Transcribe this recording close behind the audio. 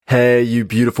Hey, you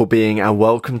beautiful being, and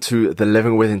welcome to the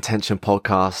Living with Intention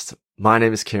podcast. My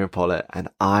name is Kieran Pollitt, and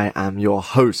I am your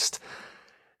host.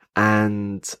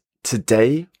 And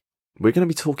today, we're going to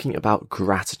be talking about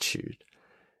gratitude.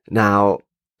 Now,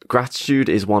 gratitude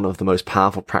is one of the most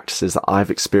powerful practices that I've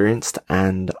experienced,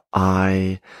 and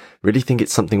I really think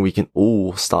it's something we can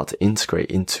all start to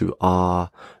integrate into our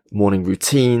morning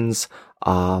routines,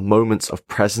 our moments of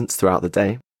presence throughout the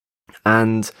day.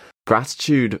 And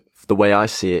gratitude, the way I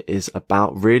see it, is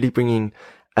about really bringing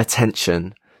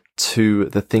attention to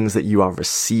the things that you are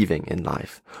receiving in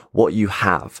life, what you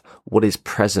have, what is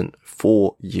present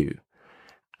for you.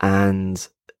 And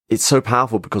it's so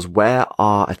powerful because where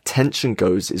our attention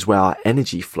goes is where our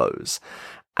energy flows.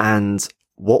 And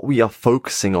what we are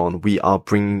focusing on, we are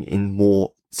bringing in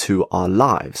more to our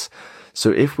lives.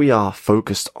 So if we are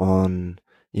focused on,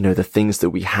 the things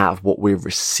that we have, what we're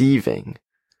receiving,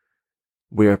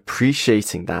 we're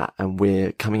appreciating that, and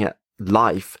we're coming at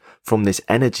life from this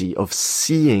energy of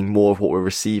seeing more of what we're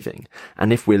receiving.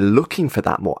 And if we're looking for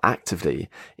that more actively,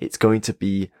 it's going to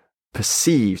be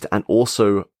perceived and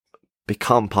also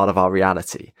become part of our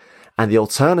reality. And the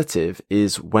alternative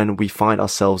is when we find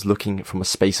ourselves looking from a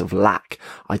space of lack.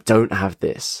 I don't have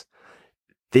this.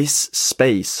 This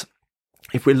space,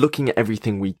 if we're looking at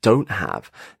everything we don't have,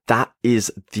 that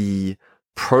is the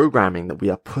programming that we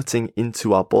are putting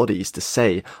into our bodies to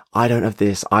say, I don't have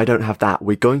this, I don't have that.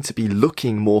 We're going to be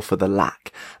looking more for the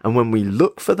lack. And when we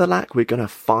look for the lack, we're going to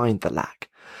find the lack.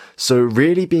 So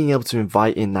really being able to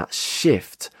invite in that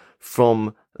shift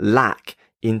from lack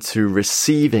into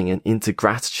receiving and into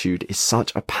gratitude is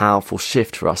such a powerful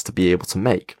shift for us to be able to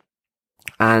make.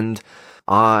 And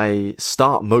I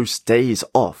start most days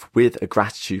off with a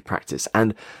gratitude practice.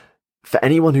 And for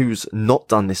anyone who's not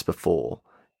done this before,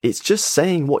 it's just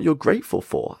saying what you're grateful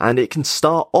for. And it can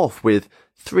start off with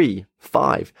 3,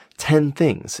 5, 10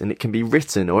 things, and it can be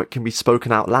written or it can be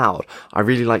spoken out loud. I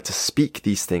really like to speak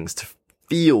these things to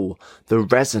feel the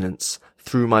resonance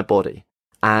through my body.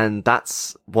 And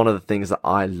that's one of the things that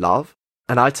I love.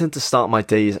 And I tend to start my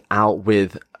days out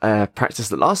with a practice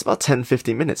that lasts about 10,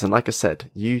 15 minutes. And like I said,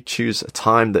 you choose a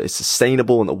time that is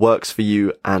sustainable and that works for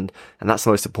you. And that's the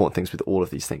most important things with all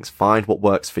of these things. Find what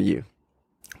works for you.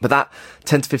 But that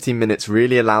 10 to 15 minutes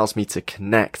really allows me to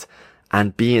connect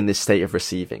and be in this state of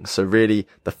receiving. So really,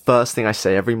 the first thing I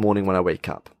say every morning when I wake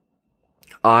up,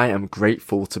 I am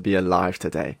grateful to be alive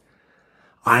today.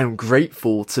 I am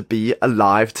grateful to be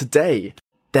alive today.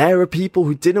 There are people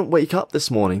who didn't wake up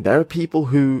this morning. There are people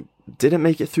who didn't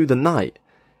make it through the night.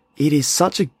 It is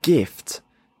such a gift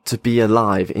to be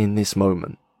alive in this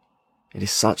moment. It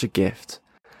is such a gift.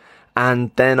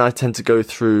 And then I tend to go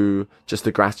through just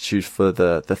the gratitude for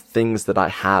the things that I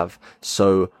have.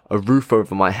 So a roof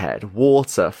over my head,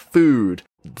 water, food,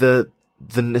 the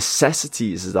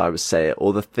necessities, as I would say it,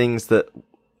 or the things that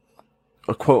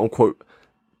are quote unquote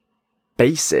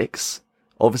basics.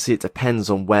 Obviously, it depends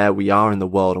on where we are in the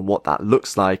world and what that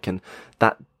looks like. And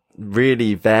that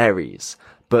really varies.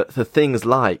 But the things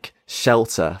like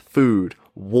shelter, food,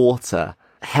 water,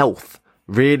 health,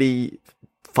 really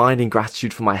finding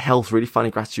gratitude for my health, really finding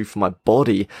gratitude for my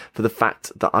body, for the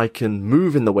fact that I can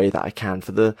move in the way that I can,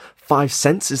 for the 5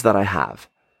 senses that I have,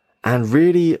 and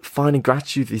really finding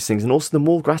gratitude for these things. And also the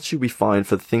more gratitude we find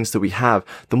for the things that we have,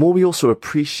 the more we also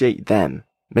appreciate them.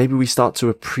 Maybe we start to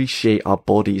appreciate our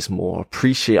bodies more,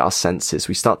 appreciate our senses.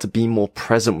 We start to be more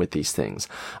present with these things.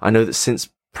 I know that since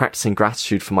practicing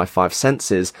gratitude for my 5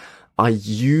 senses, I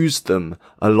use them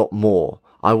a lot more.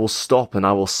 I will stop and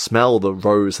I will smell the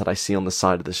rose that I see on the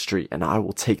side of the street, and I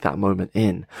will take that moment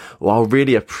in. Or I'll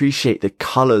really appreciate the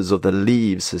colors of the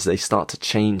leaves as they start to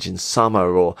change in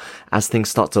summer, or as things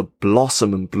start to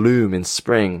blossom and bloom in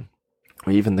spring,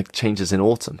 or even the changes in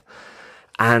autumn.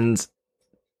 And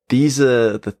these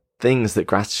are the things that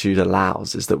gratitude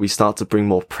allows, is that we start to bring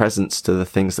more presence to the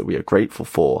things that we are grateful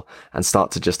for and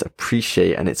start to just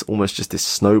appreciate. And it's almost just this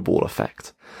snowball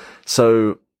effect.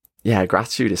 So yeah,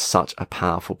 gratitude is such a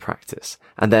powerful practice.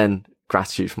 And then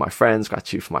gratitude for my friends,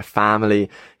 gratitude for my family,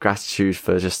 gratitude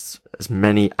for just as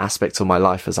many aspects of my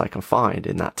life as I can find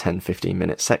in that 10, 15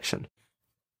 minute section.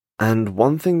 And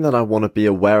one thing that I want to be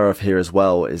aware of here as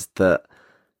well is that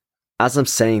as I'm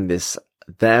saying this,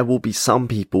 there will be some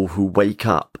people who wake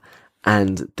up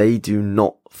and they do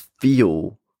not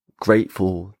feel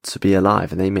grateful to be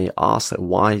alive. And they may ask,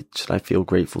 why should I feel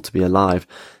grateful to be alive?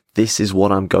 This is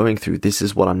what I'm going through. This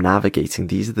is what I'm navigating.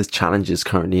 These are the challenges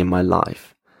currently in my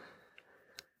life.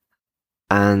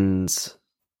 And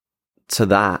to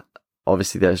that,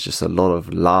 obviously there's just a lot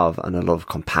of love and a lot of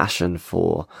compassion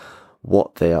for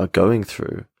what they are going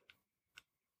through.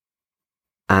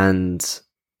 And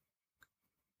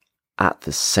at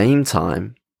the same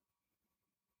time,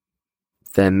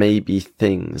 there may be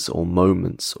things or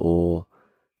moments or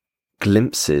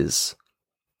glimpses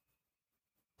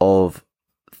of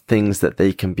things that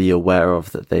they can be aware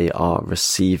of that they are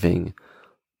receiving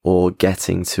or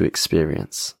getting to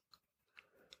experience.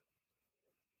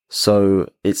 So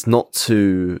it's not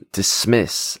to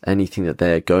dismiss anything that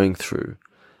they're going through,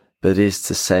 but it is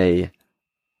to say,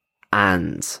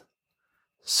 and.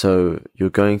 So you're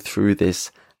going through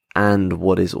this, and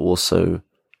what is also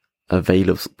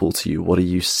available to you? What are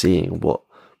you seeing?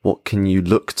 What can you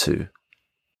look to?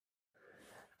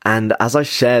 And as I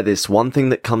share this, one thing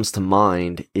that comes to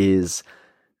mind is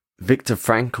Viktor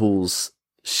Frankl's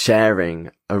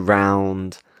sharing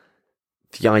around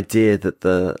the idea that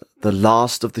the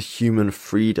last of the human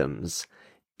freedoms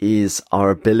is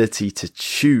our ability to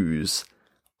choose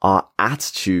our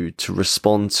attitude to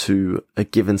respond to a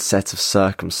given set of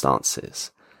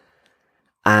circumstances.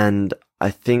 And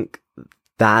I think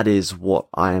that is what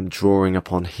I am drawing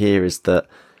upon here, is that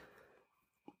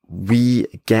we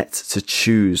get to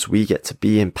choose, we get to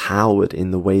be empowered in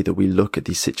the way that we look at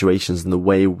these situations and the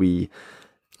way we,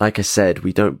 like I said,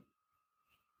 we don't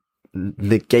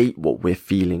negate what we're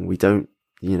feeling. We don't,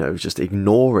 just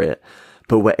ignore it,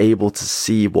 but we're able to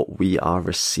see what we are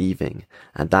receiving.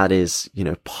 And that is,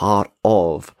 part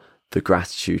of the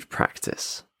gratitude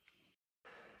practice.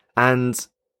 And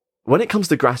when it comes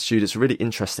to gratitude, it's a really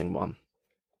interesting one,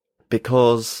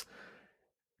 because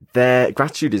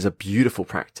gratitude is a beautiful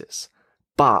practice.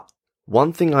 But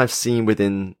one thing I've seen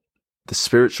within the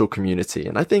spiritual community,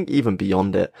 and I think even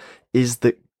beyond it, is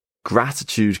that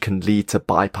gratitude can lead to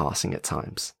bypassing at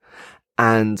times.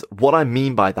 And what I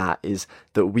mean by that is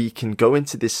that we can go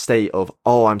into this state of,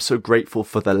 oh, I'm so grateful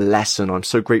for the lesson, or I'm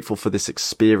so grateful for this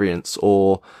experience,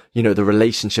 or, the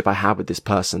relationship I had with this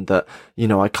person, that,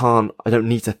 I don't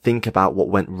need to think about what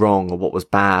went wrong or what was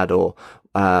bad, or,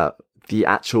 the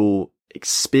actual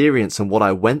experience and what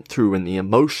I went through and the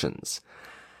emotions.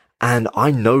 And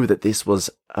I know that this was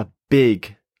a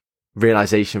big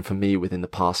realization for me within the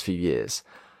past few years.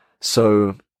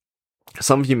 So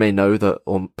some of you may know that,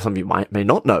 or some of you may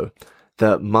not know,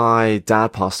 that my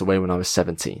dad passed away when I was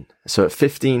 17. So at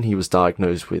 15, he was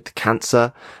diagnosed with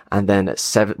cancer. And then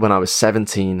when I was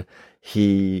 17,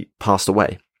 he passed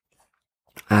away.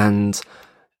 And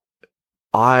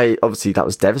obviously that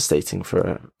was devastating for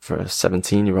a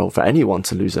 17-year-old, for anyone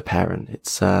to lose a parent.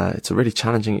 It's a really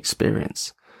challenging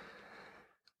experience.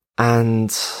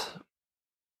 And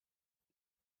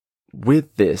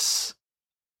with this,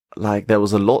 there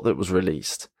was a lot that was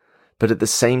released, but at the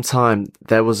same time,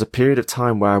 there was a period of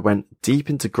time where I went deep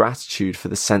into gratitude for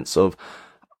the sense of,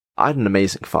 I had an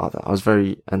amazing father.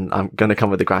 And I'm going to come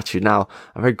with the gratitude now.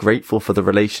 I'm very grateful for the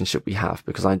relationship we have,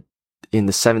 because in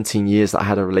the 17 years that I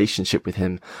had a relationship with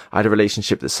him, I had a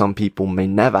relationship that some people may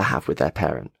never have with their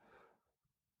parent.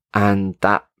 And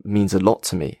that means a lot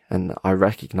to me. And I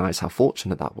recognize how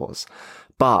fortunate that was.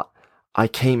 But I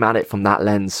came at it from that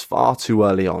lens far too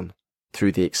early on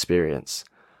through the experience.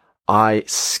 I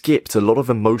skipped a lot of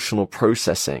emotional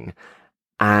processing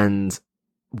and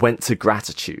went to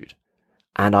gratitude.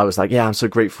 And I was like, yeah, I'm so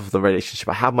grateful for the relationship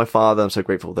I had with my father. I'm so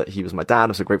grateful that he was my dad.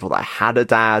 I'm so grateful that I had a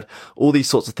dad, all these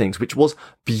sorts of things, which was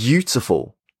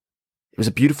beautiful. It was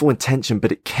a beautiful intention,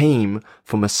 but it came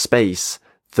from a space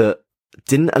that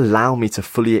didn't allow me to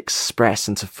fully express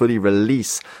and to fully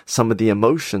release some of the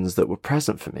emotions that were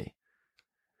present for me.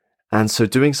 And so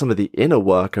doing some of the inner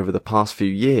work over the past few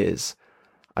years,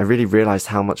 I really realized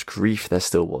how much grief there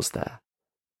still was there,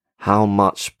 how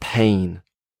much pain,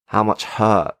 how much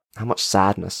hurt, how much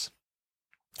sadness,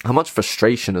 how much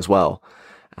frustration as well.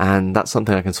 And that's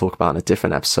something I can talk about in a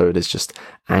different episode, is just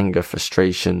anger,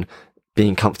 frustration,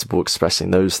 being comfortable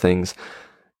expressing those things.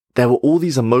 There were all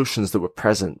these emotions that were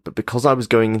present, but because I was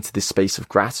going into this space of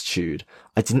gratitude,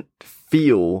 I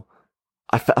felt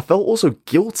also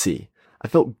guilty. I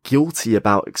felt guilty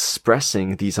about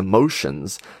expressing these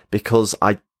emotions because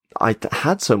I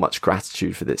had so much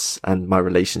gratitude for this and my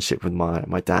relationship with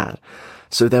my dad.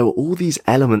 So there were all these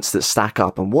elements that stack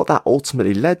up, and what that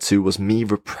ultimately led to was me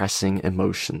repressing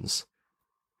emotions.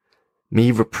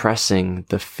 Me repressing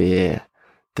the fear,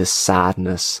 the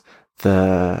sadness,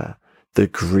 the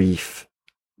grief,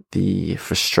 the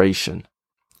frustration.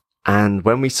 And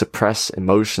when we suppress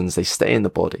emotions, they stay in the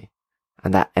body.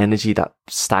 And that energy, that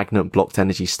stagnant, blocked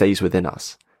energy, stays within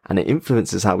us. And it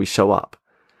influences how we show up.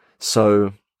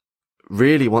 So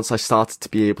really, once I started to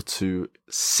be able to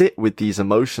sit with these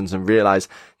emotions and realize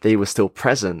they were still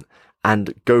present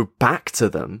and go back to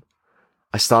them,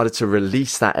 I started to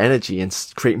release that energy and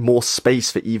create more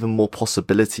space for even more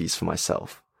possibilities for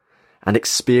myself. and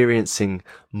experiencing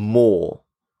more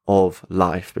of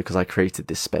life because I created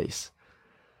this space.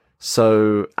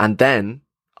 So, and then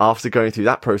after going through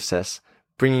that process,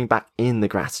 bringing back in the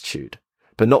gratitude,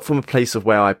 but not from a place of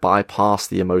where I bypass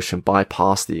the emotion,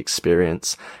 bypass the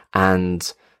experience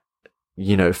and,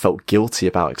 felt guilty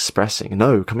about expressing.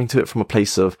 No, coming to it from a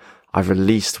place of I've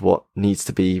released what needs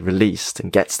to be released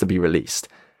and gets to be released.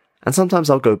 And sometimes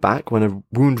I'll go back when a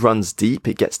wound runs deep.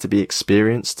 It gets to be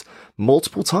experienced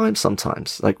multiple times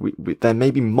sometimes. Like there may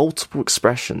be multiple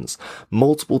expressions,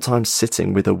 multiple times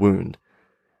sitting with a wound.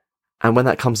 And when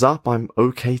that comes up, I'm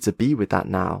okay to be with that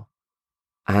now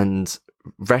and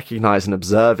recognize and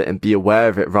observe it and be aware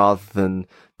of it rather than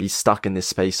be stuck in this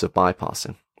space of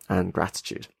bypassing and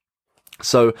gratitude.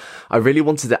 So I really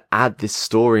wanted to add this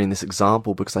story and this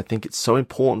example because I think it's so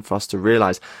important for us to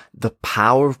realize the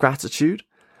power of gratitude,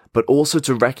 but also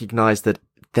to recognize that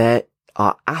there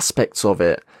are aspects of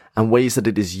it and ways that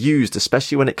it is used,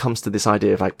 especially when it comes to this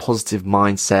idea of like positive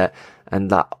mindset and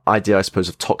that idea, I suppose,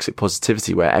 of toxic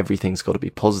positivity where everything's got to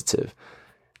be positive,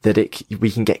 that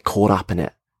we can get caught up in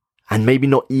it and maybe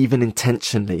not even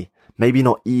intentionally. Maybe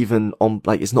not even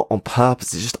it's not on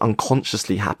purpose. It just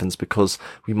unconsciously happens because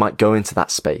we might go into that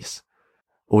space.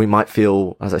 Or we might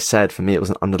feel, as I said, for me, it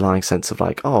was an underlying sense of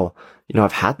like, oh,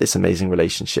 I've had this amazing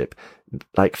relationship,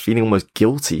 like feeling almost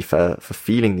guilty for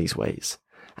feeling these ways.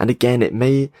 And again, it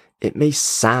may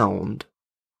sound,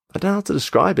 I don't know how to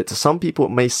describe it. To some people,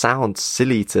 it may sound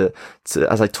silly to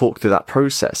as I talk through that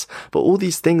process, but all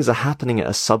these things are happening at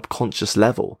a subconscious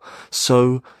level.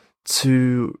 So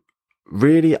to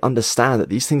really understand that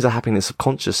these things are happening in the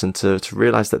subconscious and to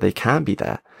realize that they can be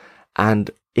there.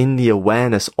 And in the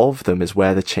awareness of them is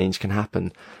where the change can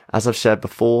happen. As I've shared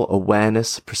before,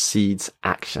 awareness precedes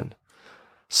action.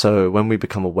 So when we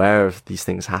become aware of these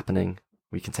things happening,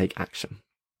 we can take action.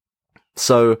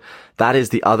 So that is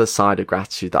the other side of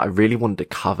gratitude that I really wanted to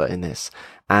cover in this.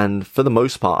 And for the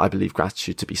most part, I believe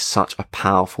gratitude to be such a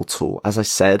powerful tool. As I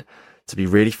said, to be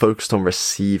really focused on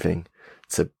receiving,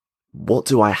 to what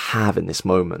do I have in this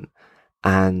moment?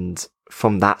 And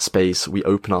from that space, we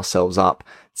open ourselves up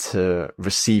to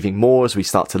receiving more as we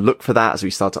start to look for that, as we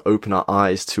start to open our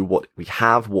eyes to what we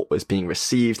have, what is being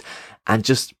received, and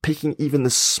just picking even the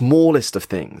smallest of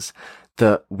things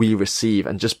that we receive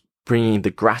and just bringing the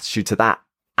gratitude to that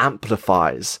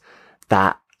amplifies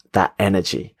that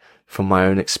energy from my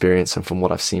own experience and from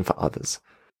what I've seen for others.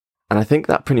 And I think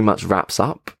that pretty much wraps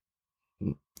up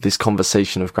this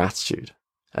conversation of gratitude,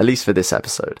 at least for this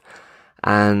episode.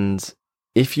 And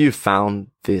if you've found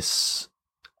this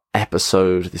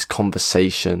episode, this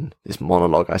conversation, this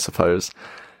monologue, I suppose,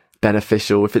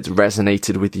 beneficial, if it's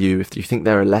resonated with you, if you think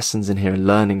there are lessons in here and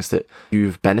learnings that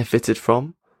you've benefited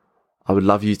from, I would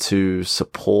love you to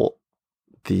support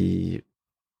the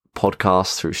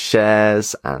podcast through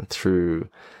shares and through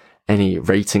any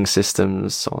rating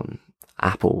systems on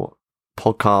Apple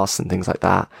Podcasts and things like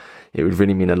that. It would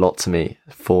really mean a lot to me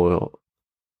for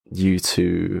you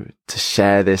to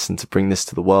share this and to bring this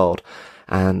to the world.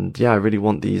 And yeah, I really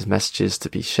want these messages to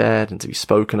be shared and to be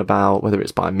spoken about, whether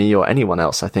it's by me or anyone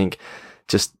else. I think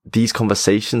just these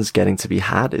conversations getting to be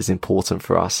had is important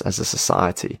for us as a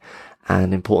society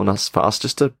and important for us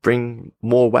just to bring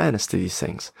more awareness to these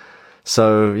things.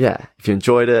 So yeah, if you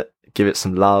enjoyed it, give it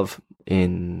some love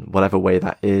in whatever way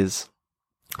that is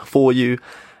for you.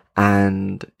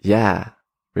 And yeah,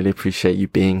 really appreciate you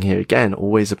being here again,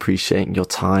 always appreciating your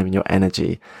time and your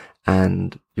energy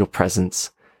and your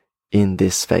presence in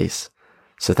this space.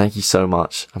 So thank you so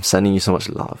much. I'm sending you so much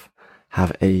love.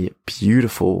 Have a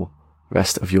beautiful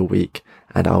rest of your week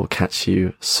and I will catch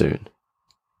you soon.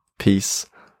 Peace,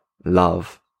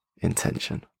 love,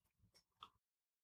 intention.